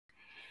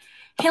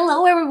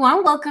Hello,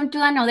 everyone. Welcome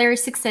to another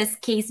success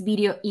case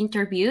video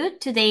interview.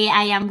 Today,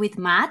 I am with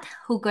Matt,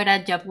 who got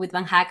a job with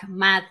VanHack.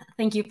 Matt,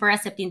 thank you for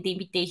accepting the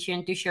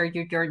invitation to share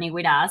your journey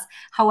with us.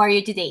 How are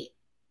you today?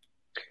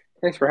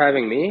 Thanks for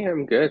having me.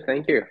 I'm good,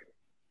 thank you.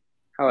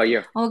 How are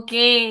you?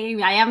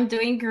 Okay, I am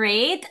doing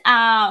great.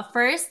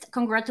 First,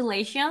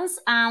 congratulations.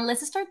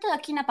 Let's start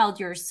talking about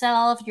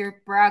yourself,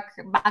 your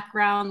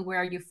background. Where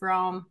are you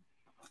from?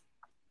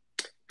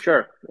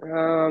 Sure.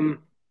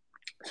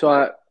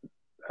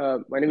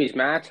 My name is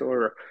Matt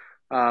or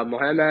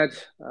Mohammed,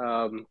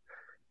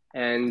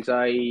 and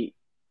I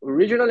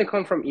originally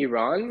come from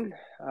Iran.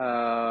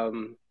 Yeah,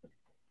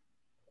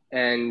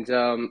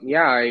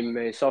 I'm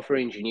a software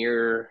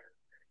engineer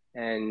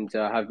and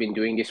have been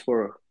doing this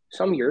for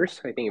some years,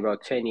 I think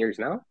about 10 years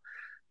now.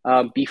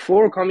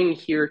 Before coming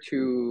here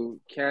to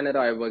Canada,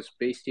 I was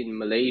based in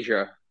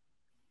Malaysia.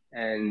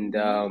 And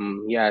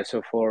yeah,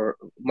 so for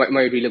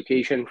my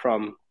relocation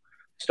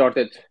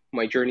started,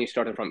 my journey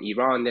started from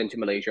Iran, then to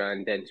Malaysia,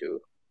 and then to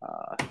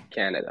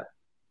Canada.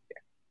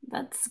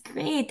 That's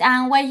great.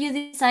 And why you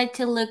decide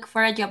to look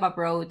for a job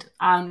abroad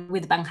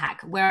with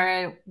VanHack?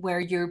 Where were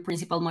your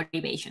principal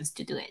motivations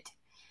to do it?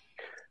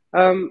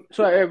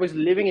 So I was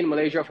living in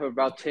Malaysia for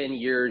about 10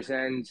 years,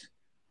 and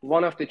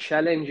one of the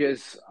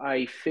challenges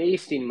I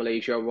faced in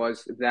Malaysia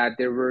was that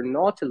there were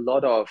not a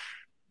lot of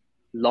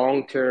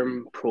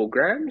long-term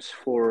programs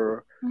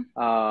for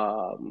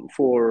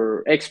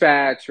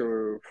expats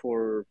or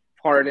for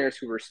foreigners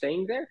who were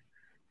staying there.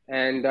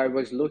 And I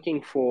was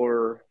looking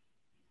for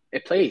a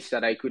place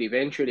that I could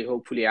eventually,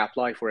 hopefully,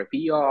 apply for a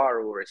PR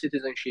or a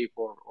citizenship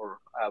or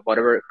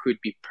whatever could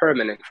be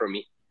permanent for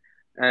me.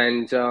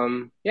 And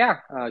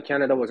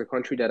Canada was a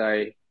country that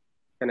I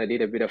kind of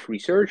did a bit of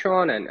research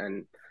on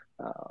and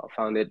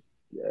found it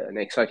an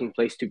exciting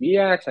place to be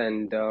at.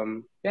 And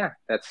yeah,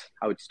 that's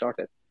how it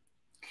started.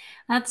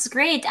 That's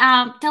great.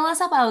 Tell us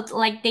about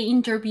like the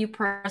interview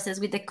process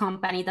with the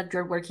company that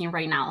you're working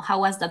right now.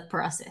 How was that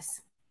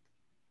process?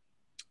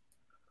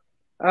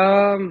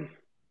 Um,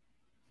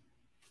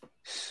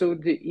 so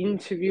the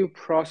interview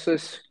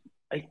process,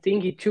 I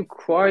think it took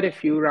quite a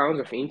few rounds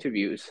of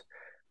interviews.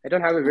 I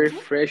don't have a very Okay.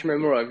 fresh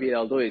memory of it,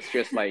 although it's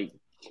just like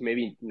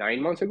maybe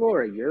 9 months ago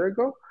or a year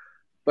ago.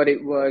 But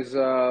it was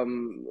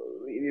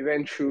we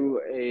went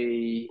through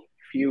a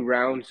few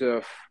rounds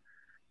of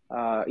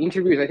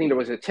interviews. I think there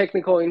was a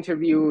technical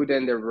interview,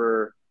 then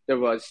there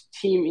was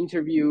team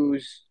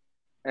interviews,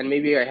 and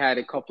maybe I had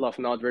a couple of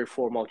not very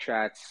formal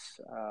chats,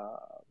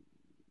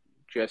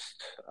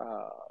 just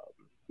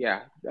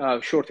yeah,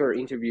 shorter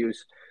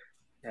interviews,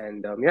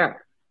 and yeah,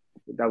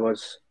 that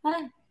was.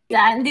 Ah,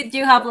 yeah. And did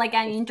you have like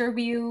an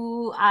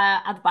interview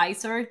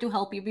advisor to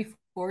help you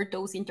before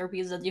those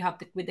interviews that you have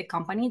with the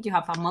company? Do you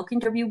have a mock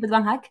interview with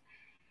VanHack?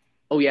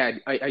 Oh yeah,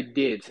 I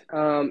did.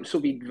 So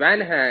with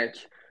VanHack,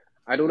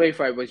 I don't know if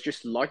I was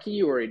just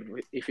lucky or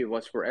if it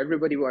was for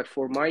everybody, but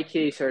for my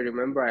case, I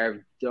remember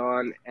I've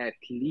done at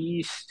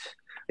least,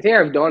 I think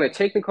I've done a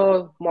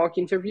technical mock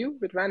interview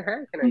with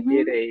VanHack, and I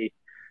did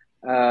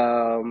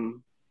Mm-hmm.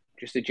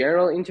 just a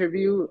general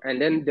interview,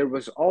 and then there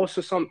was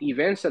also some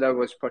events that I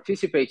was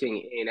participating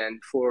in,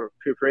 and for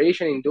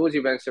preparation in those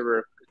events, there were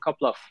a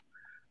couple of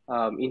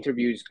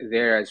interviews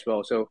there as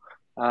well. So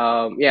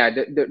yeah,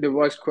 there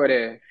was quite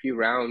a few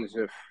rounds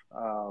of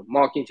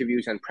mock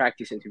interviews and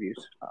practice interviews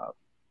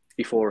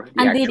before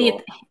the And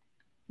actual.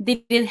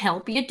 did it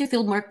help you to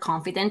feel more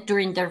confident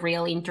during the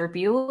real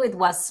interview? It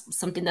was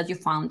something that you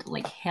found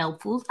like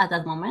helpful at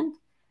that moment?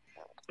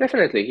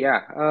 Definitely,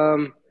 yeah.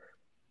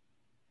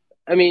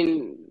 I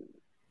mean,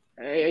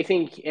 I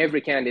think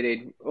every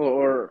candidate,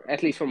 or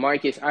at least for my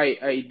case,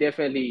 I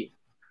definitely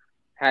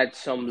had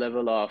some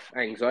level of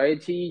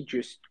anxiety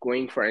just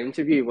going for an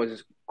interview. It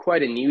was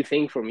quite a new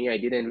thing for me. I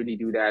didn't really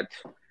do that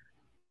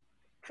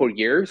for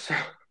years.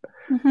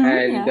 Mm-hmm,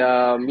 And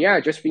yeah. yeah,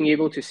 just being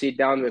able to sit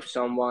down with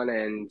someone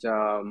and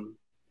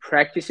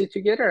practice it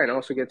together and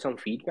also get some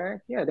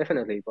feedback. Yeah,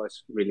 definitely it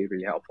was really,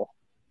 really helpful.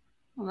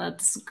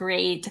 That's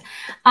great.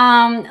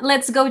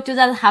 Let's go to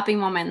that happy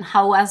moment.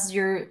 How was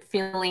your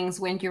feelings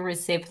when you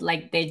received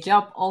like the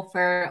job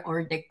offer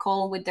or the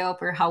call with the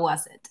offer? How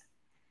was it?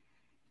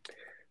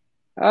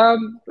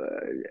 Um, uh,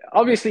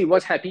 Obviously,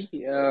 was happy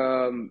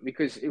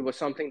because it was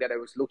something that I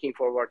was looking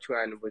forward to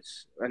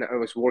and I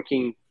was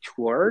working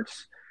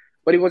towards.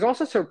 But it was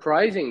also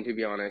surprising, to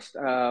be honest.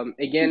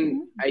 Again,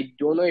 Mhm. I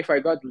don't know if I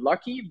got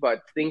lucky,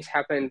 but things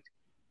happened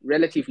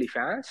relatively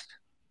fast,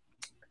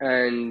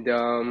 and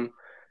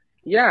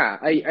yeah,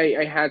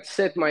 I had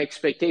set my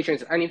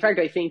expectations, and in fact,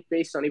 I think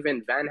based on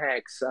even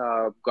VanHack's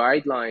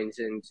guidelines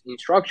and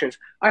instructions,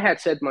 I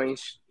had set my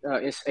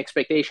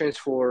expectations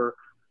for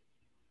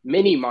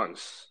many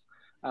months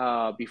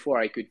before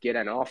I could get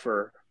an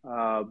offer.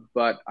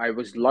 But I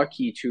was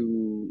lucky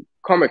to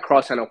come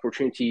across an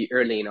opportunity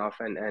early enough,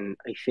 and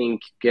I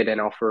think get an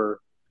offer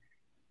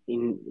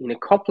in a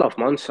couple of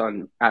months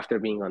on after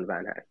being on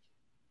VanHack.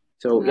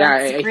 So yeah,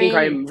 That's I think great.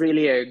 I'm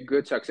really a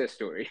good success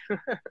story.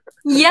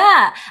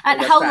 Yeah. It And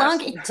was how long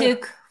fast. it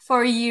took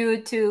for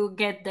you to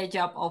get the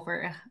job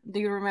offer? Do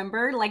you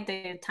remember like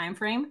the time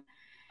frame?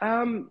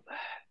 Um,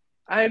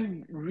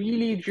 I'm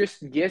really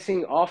just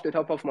guessing off the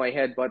top of my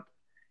head, but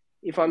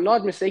if I'm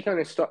not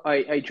mistaken,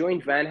 I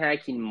joined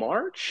VanHack in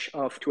March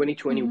of Hmm.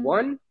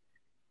 2021,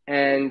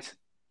 and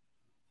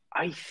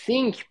I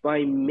think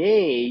by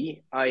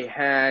May I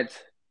had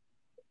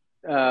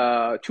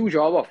two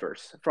job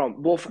offers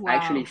from both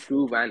actually Wow.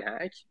 through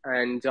VanHack.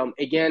 And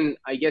again,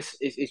 I guess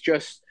it's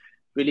just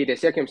really the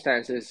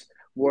circumstances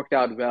worked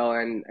out well.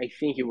 And I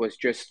think it was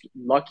just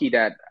lucky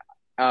that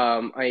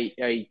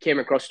I came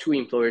across two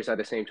employers at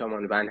the same time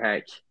on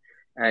VanHack,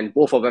 and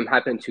both of them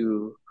happened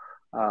to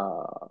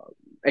uh,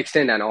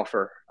 extend an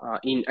offer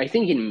I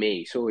think in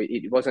May. So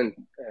it wasn't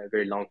a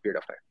very long period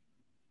of time.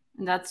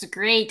 That's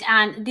great.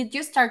 And did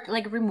you start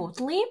like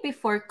remotely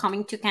before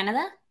coming to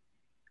Canada?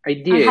 I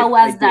And how did, I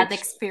was that did.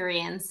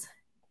 experience?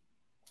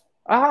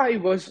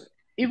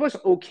 It was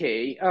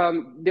okay.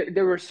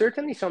 There were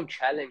certainly some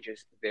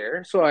challenges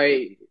there. So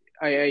I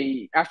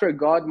after I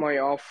got my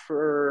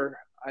offer,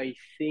 I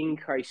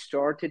think I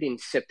started in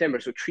September.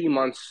 So 3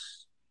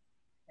 months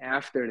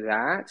after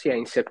that, yeah,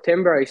 in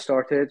September I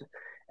started,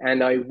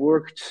 and I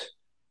worked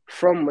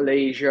from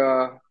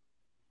Malaysia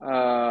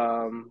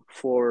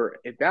for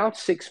about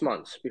 6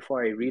 months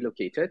before I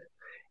relocated.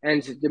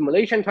 And the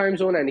Malaysian time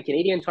zone and the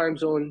Canadian time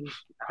zone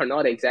are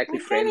not exactly I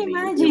can friendly.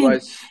 It imagine.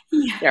 was,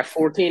 Yeah. yeah,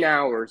 14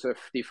 hours of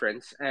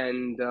difference.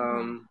 And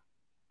Wow.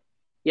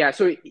 yeah,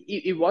 so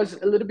it was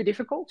a little bit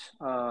difficult.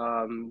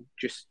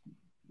 Just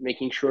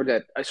making sure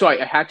that, so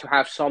I had to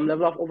have some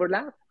level of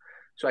overlap.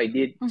 So I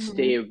did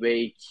stay Mhm.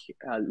 awake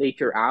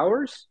later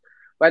hours.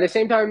 But at the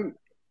same time,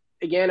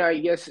 again, I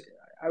guess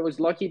I was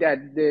lucky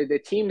that the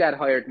team that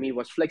hired me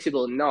was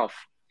flexible enough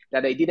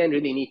that I didn't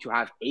really need to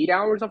have 8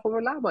 hours of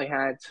overlap. I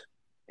had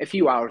a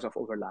few hours of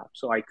overlap,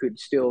 so I could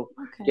still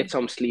get Okay.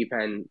 some sleep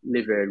and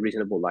live a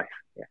reasonable life.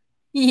 Yeah.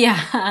 Yeah,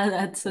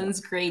 that sounds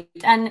great.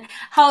 And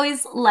how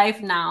is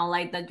life now,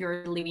 like that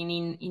you're living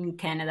in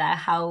Canada?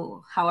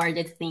 How are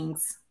the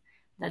things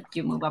that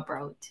you move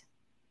abroad?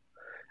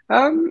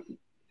 Um,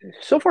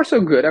 so far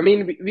so good. I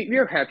mean,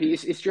 we're happy.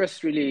 It's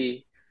just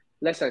really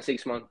less than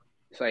 6 months.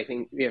 So I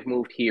think we have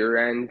moved here,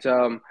 and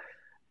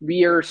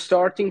we are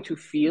starting to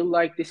feel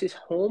like this is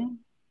home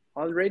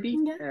already.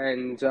 Yeah.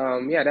 And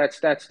yeah,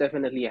 that's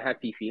definitely a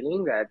happy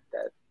feeling that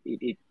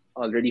it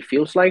already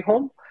feels like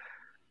home.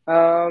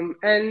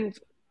 And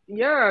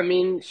yeah, I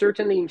mean,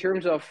 certainly in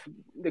terms of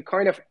the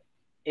kind of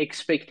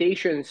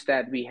expectations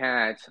that we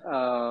had,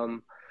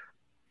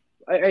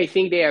 I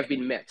think they have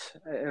been met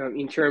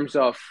in terms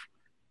of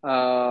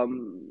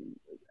um,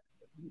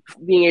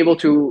 being able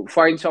to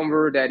find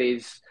somewhere that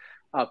is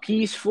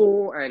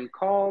peaceful and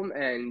calm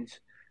and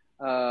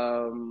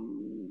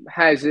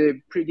has a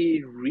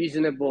pretty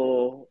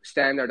reasonable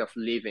standard of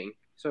living.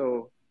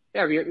 So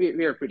yeah,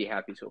 we are pretty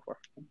happy so far.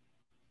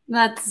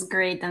 That's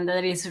great, and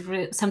that is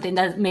something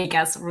that make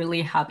us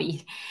really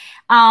happy.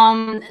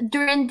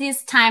 During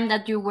this time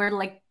that you were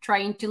like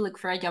trying to look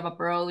for a job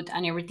abroad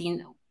and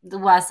everything, there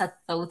was a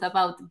thought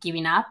about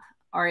giving up,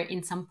 or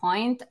in some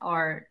point,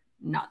 or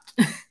not?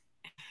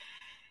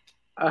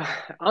 Uh,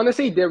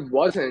 Honestly, there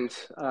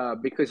wasn't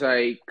because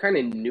I kind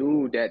of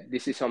knew that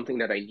this is something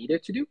that I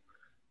needed to do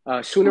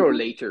sooner or Mhm.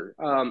 later.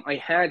 I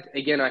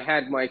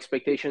had my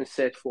expectations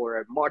set for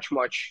a much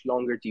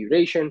longer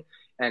duration,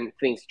 and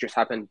things just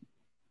happened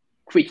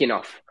quick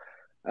enough.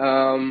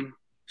 Um,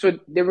 so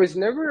there was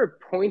never a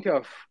point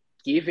of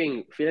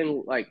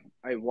feeling like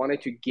I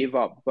wanted to give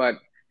up, but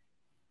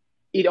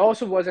it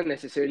also wasn't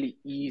necessarily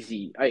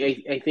easy.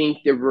 I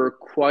think there were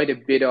quite a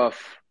bit of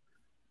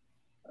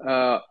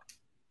uh,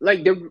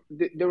 like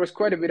there was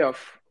quite a bit of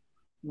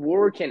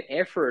work and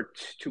effort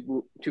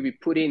to be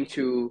put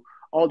into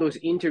all those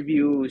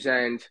interviews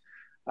and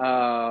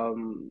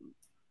um,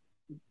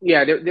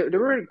 yeah, there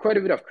were quite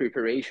a bit of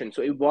preparation.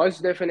 So it was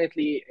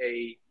definitely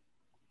a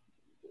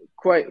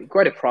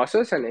quite a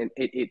process, and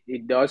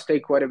it does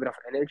take quite a bit of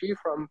energy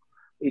from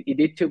it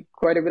did take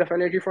quite a bit of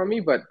energy from me,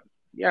 but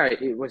yeah,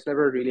 it was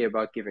never really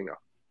about giving up.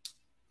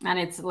 And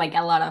it's like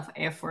a lot of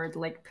effort,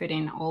 like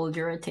putting all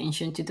your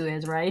attention to do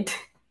it, right?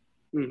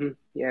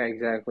 Yeah,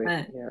 exactly.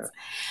 But Yeah.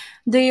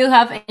 do you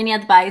have any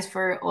advice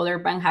for other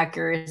bank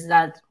hackers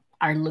that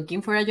are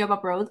looking for a job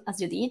abroad, as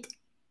you did?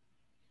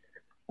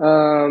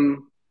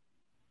 um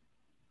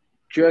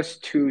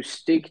just to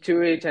stick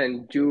to it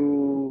and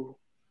do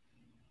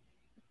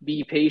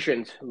be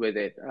patient with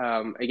it.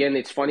 Again,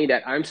 it's funny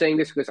that I'm saying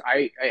this because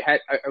I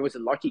was a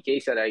lucky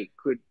case that I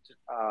could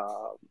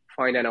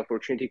find an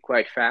opportunity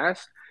quite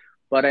fast,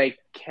 but I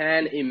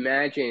can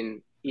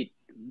imagine it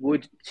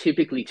would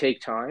typically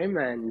take time,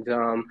 and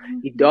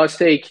it Mhm. does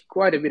take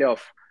quite a bit of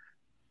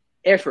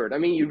effort. I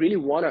mean, you really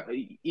want to,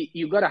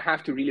 you gotta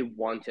have to really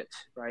want it,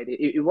 right?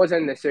 It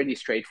wasn't necessarily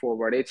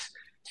straightforward. It's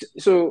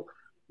so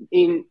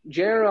in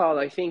general,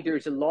 I think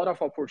there's a lot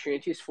of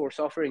opportunities for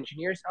software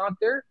engineers out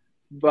there,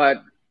 but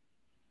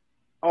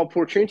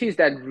opportunities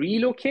that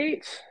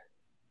relocate,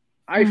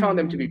 I found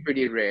them to be Mhm.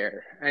 pretty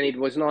rare, and it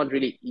was not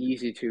really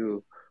easy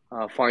to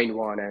find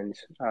one and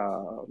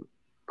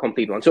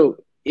complete one. So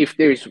if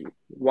there's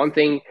one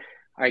thing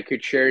I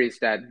could share is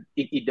that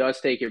it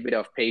does take a bit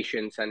of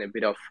patience and a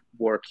bit of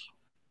work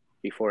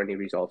before any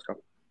results come.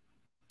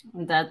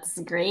 That's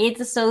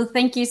great. So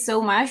thank you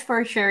so much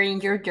for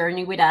sharing your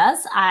journey with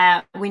us.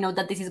 We know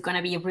that this is going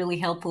to be really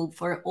helpful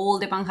for all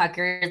the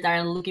VanHackers that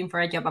are looking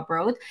for a job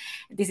abroad.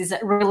 This is a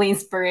really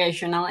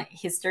inspirational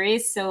history.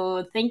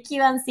 So thank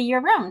you and see you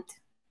around.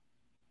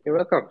 You're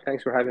welcome.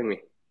 Thanks for having me.